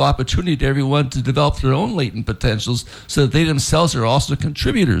equal opportunity to everyone to develop their own latent potentials so that they themselves are also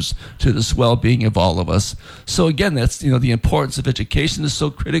contributors to this well-being of all of us. So again, that's, the importance of education is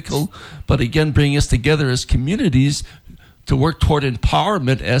so critical, but again, bringing us together as communities to work toward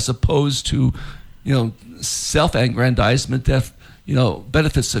empowerment as opposed to, self-aggrandizement that,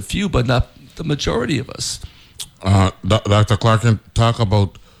 benefits a few, but not the majority of us. Dr. Clark, can talk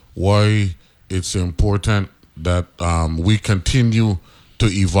about why it's important that we continue to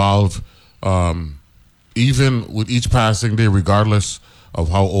evolve, even with each passing day, regardless of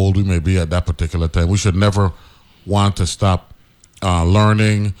how old we may be at that particular time. We should never want to stop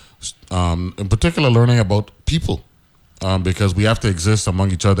learning, in particular learning about people, because we have to exist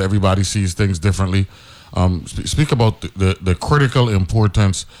among each other. Everybody sees things differently. Speak about the critical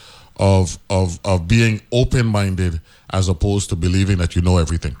importance of being open-minded as opposed to believing that you know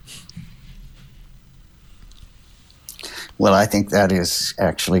everything. Well, I think that is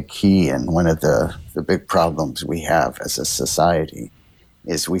actually key, and one of the big problems we have as a society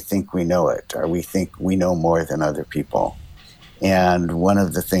is we think we know it, or we think we know more than other people. And one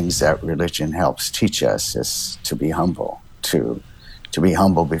of the things that religion helps teach us is to be humble, to be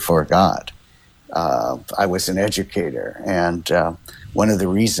humble before God. I was an educator, and one of the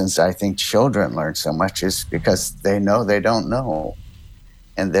reasons I think children learn so much is because they know they don't know,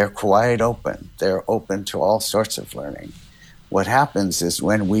 and they're quite open. They're open to all sorts of learning. What happens is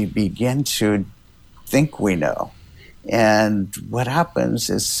when we begin to think we know, and what happens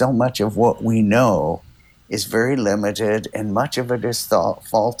is so much of what we know is very limited, and much of it is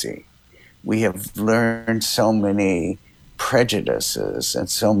faulty. We have learned so many prejudices and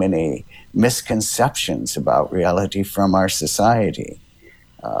so many misconceptions about reality from our society.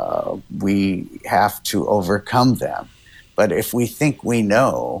 We have to overcome them. But if we think we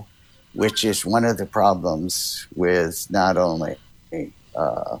know, which is one of the problems with not only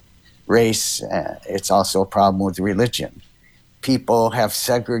race, it's also a problem with religion. People have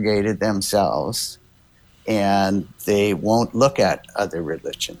segregated themselves, and they won't look at other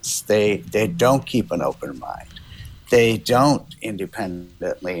religions. They don't keep an open mind. They don't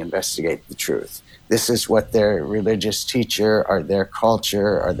independently investigate the truth. This is what their religious teacher or their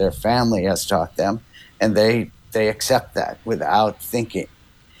culture or their family has taught them, and they accept that without thinking.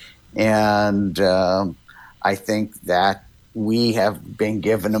 And I think that we have been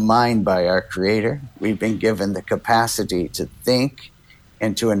given a mind by our Creator. We've been given the capacity to think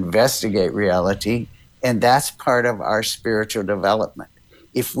and to investigate reality, and that's part of our spiritual development.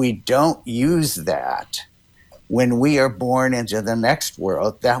 If we don't use that, when we are born into the next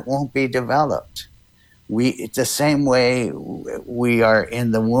world, that won't be developed. It's the same way we are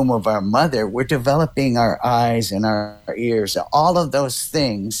in the womb of our mother, we're developing our eyes and our ears. All of those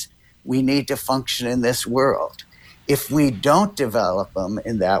things we need to function in this world. If we don't develop them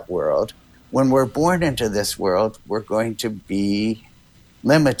in that world, when we're born into this world, we're going to be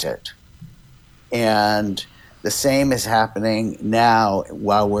limited. And the same is happening now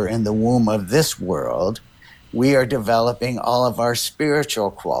while we're in the womb of this world. We are developing all of our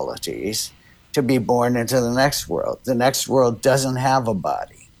spiritual qualities to be born into the next world. The next world doesn't have a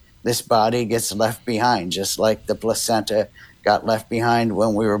body. This body gets left behind, just like the placenta got left behind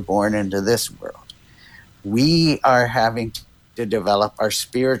when we were born into this world. We are having to develop our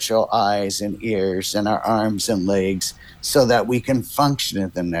spiritual eyes and ears and our arms and legs so that we can function in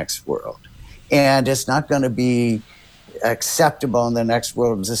the next world. And it's not going to be acceptable in the next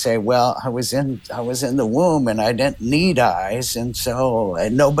world to say, well, I was in the womb and I didn't need eyes, and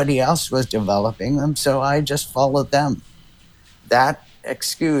nobody else was developing them, so I just followed them. That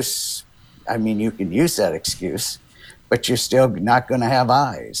excuse, you can use that excuse, but you're still not going to have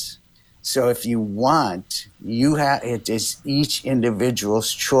eyes. So if you want, it is each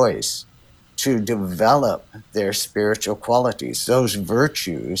individual's choice to develop their spiritual qualities, those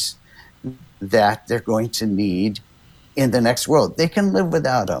virtues that they're going to need in the next world. They can live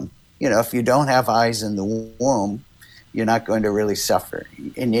without them. If you don't have eyes in the womb, you're not going to really suffer.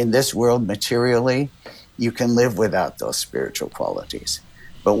 And in this world, materially, you can live without those spiritual qualities.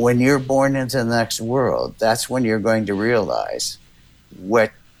 But when you're born into the next world, that's when you're going to realize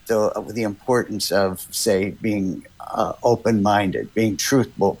what the importance of, say, being open-minded, being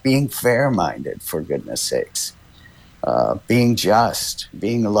truthful, being fair-minded, for goodness sakes, being just,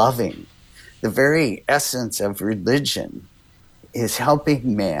 being loving. The very essence of religion is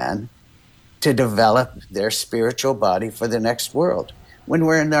helping man to develop their spiritual body for the next world. When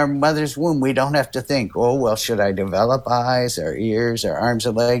we're in our mother's womb, we don't have to think, should I develop eyes or ears or arms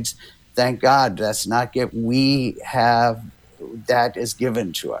or legs? Thank God that's not we have, that is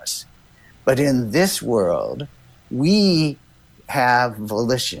given to us. But in this world, we have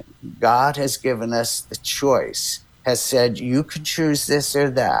volition. God has given us the choice, has said, you can choose this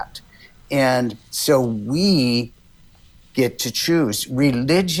or that. And so we get to choose.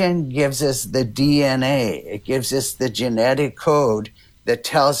 Religion gives us the DNA. It gives us the genetic code that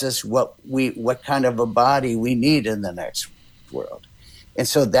tells us what kind of a body we need in the next perfect world. And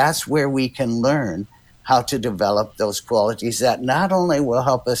so that's where we can learn how to develop those qualities that not only will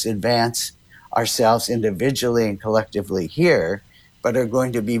help us advance ourselves individually and collectively here, but are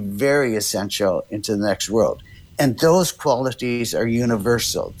going to be very essential into the next world. And those qualities are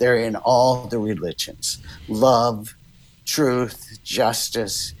universal. They're in all the religions. Love, truth,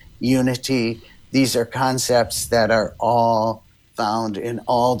 justice, unity. These are concepts that are all found in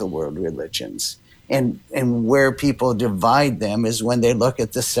all the world religions. And where people divide them is when they look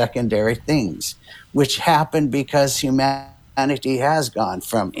at the secondary things, which happen because humanity has gone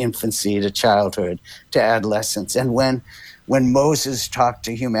from infancy to childhood to adolescence. And when Moses talked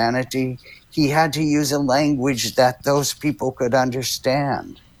to humanity, he had to use a language that those people could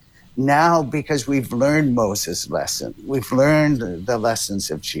understand. Now, because we've learned Moses' lesson, we've learned the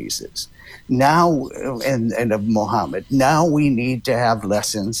lessons of Jesus, now and of Muhammad, now we need to have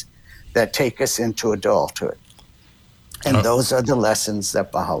lessons that take us into adulthood. And those are the lessons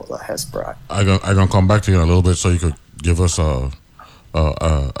that Baha'u'llah has brought. I'm going to come back to you in a little bit so you could give us a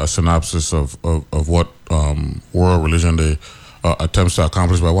synopsis of what World Religion Day attempts to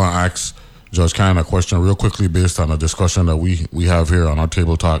accomplish. But I want to ask Judge Khan a question real quickly based on a discussion that we have here on our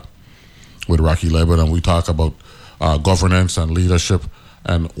Table Talk with Rocky Lebed, and we talk about governance and leadership.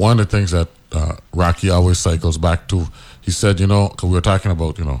 And one of the things that Rocky always cycles back to, he said, because we were talking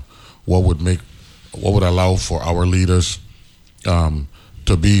about, what would allow for our leaders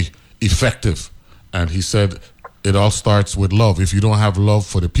to be effective. And he said, it all starts with love. If you don't have love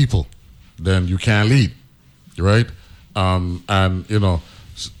for the people, then you can't lead, right? And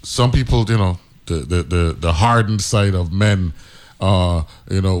some people, the hardened side of men,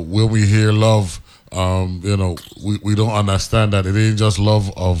 when we hear love, we don't understand that it ain't just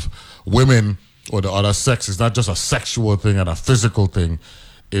love of women or the other sex. It's not just a sexual thing and a physical thing.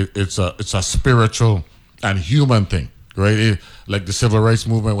 It's a spiritual and human thing, right? Like the civil rights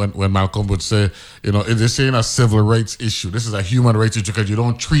movement, when Malcolm would say, this ain't a civil rights issue. This is a human rights issue because you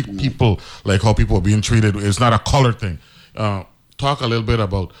don't treat people like how people are being treated. It's not a color thing. Talk a little bit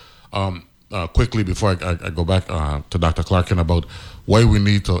about, quickly before I go back to Dr. Clarkin, about why we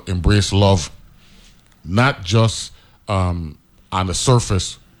need to embrace love, not just on the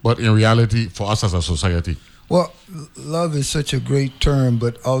surface, but in reality for us as a society. Well, love is such a great term,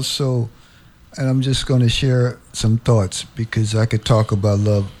 but also, and I'm just going to share some thoughts because I could talk about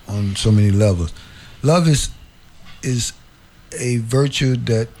love on so many levels. Love is a virtue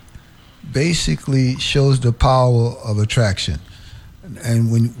that basically shows the power of attraction. And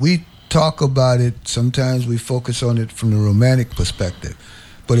when we talk about it, sometimes we focus on it from the romantic perspective.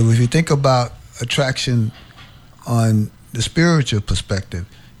 But if you think about attraction on the spiritual perspective,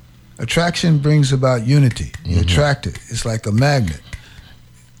 attraction brings about unity. You're attracted. It's like a magnet.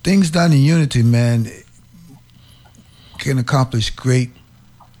 Things done in unity, man, can accomplish great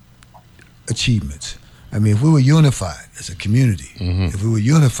achievements. I mean, if we were unified as a community, if we were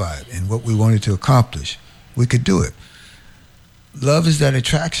unified in what we wanted to accomplish, we could do it. Love is that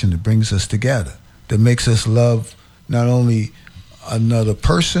attraction that brings us together, that makes us love not only another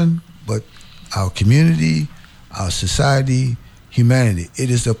person, but our community, our society, humanity. It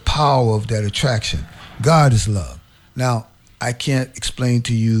is the power of that attraction. God is love. Now, I can't explain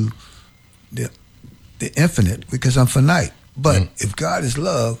to you the infinite because I'm finite. But if God is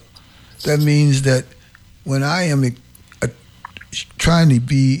love, that means that when I am trying to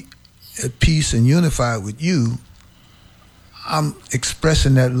be at peace and unified with you, I'm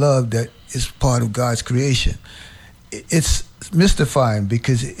expressing that love that is part of God's creation. It's mystifying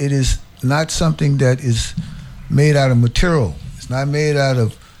because it is not something that is made out of material. It's not made out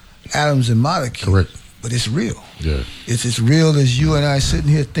of atoms and molecules. Correct. But it's real. Yeah. It's as real as you and I sitting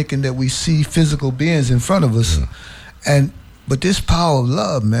here thinking that we see physical beings in front of us. Yeah. But this power of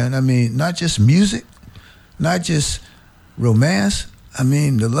love, man, I mean, not just music, not just romance, I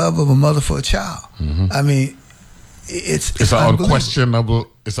mean, the love of a mother for a child. I mean, it's an unquestionable,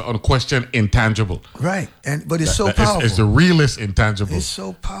 it's an unquestioned intangible. Right. But it's so powerful. It's the realest intangible. It's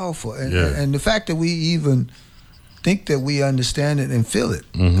so powerful. And the fact that we even think that we understand it and feel it,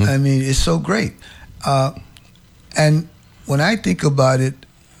 I mean, it's so great. And when I think about it,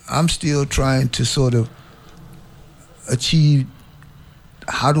 I'm still trying to sort of achieve,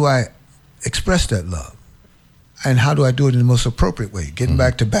 how do I express that love? And how do I do it in the most appropriate way? Getting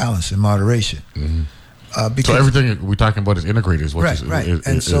back to balance and moderation. Because so everything we're talking about is integrated, is what right.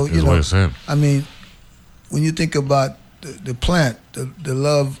 And so, you know, what you're saying. I mean, when you think about the plant, the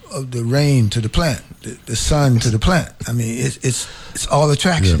love of the rain to the plant, the sun to the plant. I mean, it's all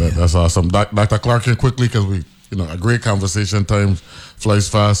attraction. Yeah, that's awesome. Dr. Clarkin, quickly, because a great conversation. Time flies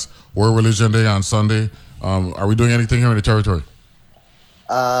fast. World Religion Day on Sunday. Are we doing anything here in the territory?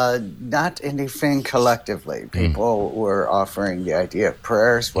 Not anything collectively. People were offering the idea of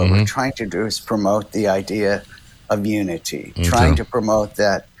prayers. What we're trying to do is promote the idea of unity, trying to promote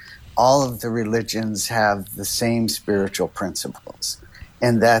that all of the religions have the same spiritual principles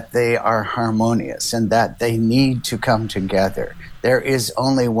and that they are harmonious and that they need to come together. There is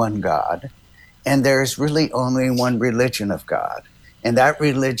only one God, and there's really only one religion of God. And that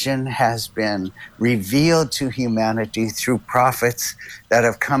religion has been revealed to humanity through prophets that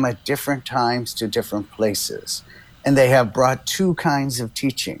have come at different times to different places. And they have brought two kinds of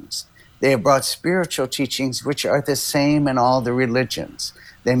teachings. They have brought spiritual teachings, which are the same in all the religions.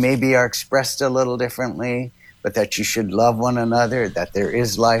 They maybe are expressed a little differently, but that you should love one another, that there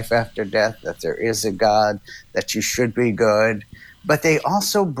is life after death, that there is a God, that you should be good. But they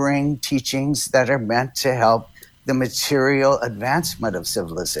also bring teachings that are meant to help the material advancement of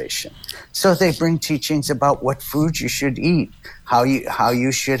civilization. So they bring teachings about what food you should eat, how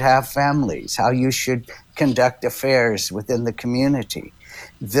you should have families, how you should conduct affairs within the community.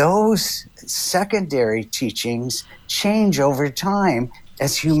 Those secondary teachings change over time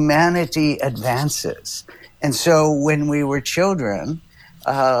as humanity advances. And so when we were children,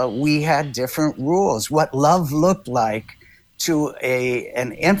 we had different rules. What love looked like to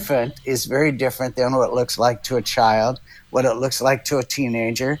an infant is very different than what it looks like to a child, what it looks like to a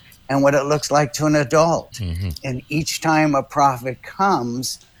teenager, and what it looks like to an adult. And each time a prophet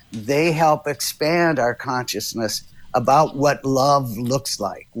comes, they help expand our consciousness about what love looks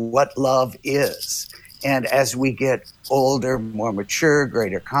like, what love is. And as we get older, more mature,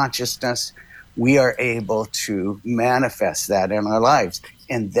 greater consciousness, we are able to manifest that in our lives.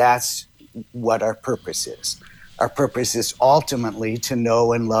 And that's what our purpose is. Our purpose is ultimately to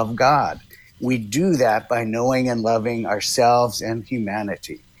know and love God. We do that by knowing and loving ourselves and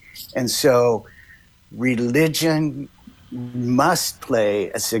humanity. And so religion must play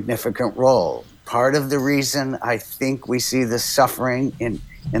a significant role. Part of the reason I think we see the suffering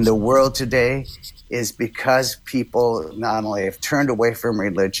in the world today is because people not only have turned away from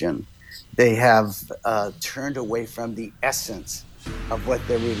religion, they have turned away from the essence of what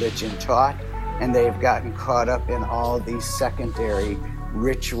their religion taught, and they've gotten caught up in all these secondary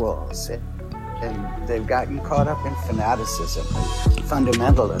rituals. And they've gotten caught up in fanaticism and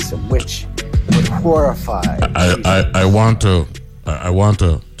fundamentalism, which would horrify. I want to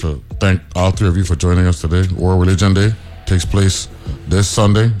thank all three of you for joining us today. World Religion Day takes place this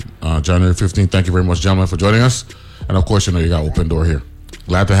Sunday, January 15th. Thank you very much, gentlemen, for joining us. And of course, you know you got Open Door here.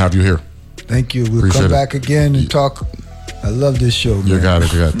 Glad to have you here. Thank you. We'll come back again and talk. I love this show, man. You got it.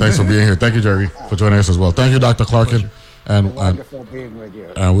 Thanks for being here. Thank you, Jerry, for joining us as well. Thank you, Dr. Clarkin. And wonderful being with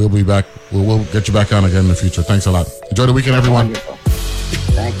you. And we'll be back. We'll get you back on again in the future. Thanks a lot. Enjoy the weekend, everyone. Wonderful.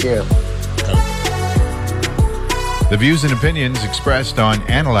 Thank you. The views and opinions expressed on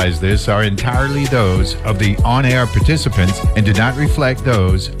Analyze This are entirely those of the on-air participants and do not reflect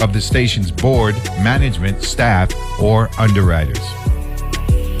those of the station's board, management, staff, or underwriters.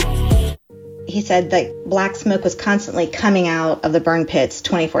 He said that black smoke was constantly coming out of the burn pits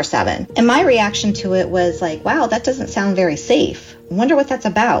 24/7. And my reaction to it was like, wow, that doesn't sound very safe. I wonder what that's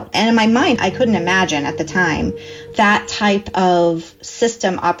about. And in my mind, I couldn't imagine at the time that type of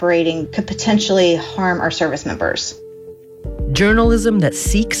system operating could potentially harm our service members. Journalism that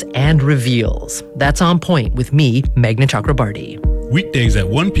seeks and reveals. That's On Point with me, Meghna Chakrabarty. Weekdays at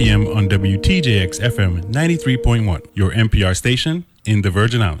 1 p.m. on WTJX FM 93.1, your NPR station in the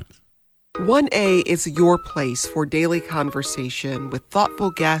Virgin Islands. 1A is your place for daily conversation with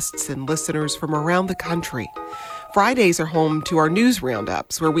thoughtful guests and listeners from around the country. Fridays are home to our news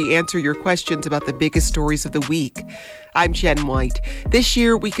roundups, where we answer your questions about the biggest stories of the week. I'm Jen White. This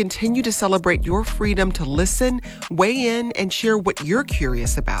year, we continue to celebrate your freedom to listen, weigh in, and share what you're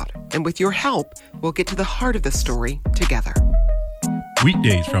curious about. And with your help, we'll get to the heart of the story together.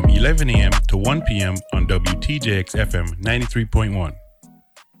 Weekdays from 11 a.m. to 1 p.m. on WTJX FM 93.1.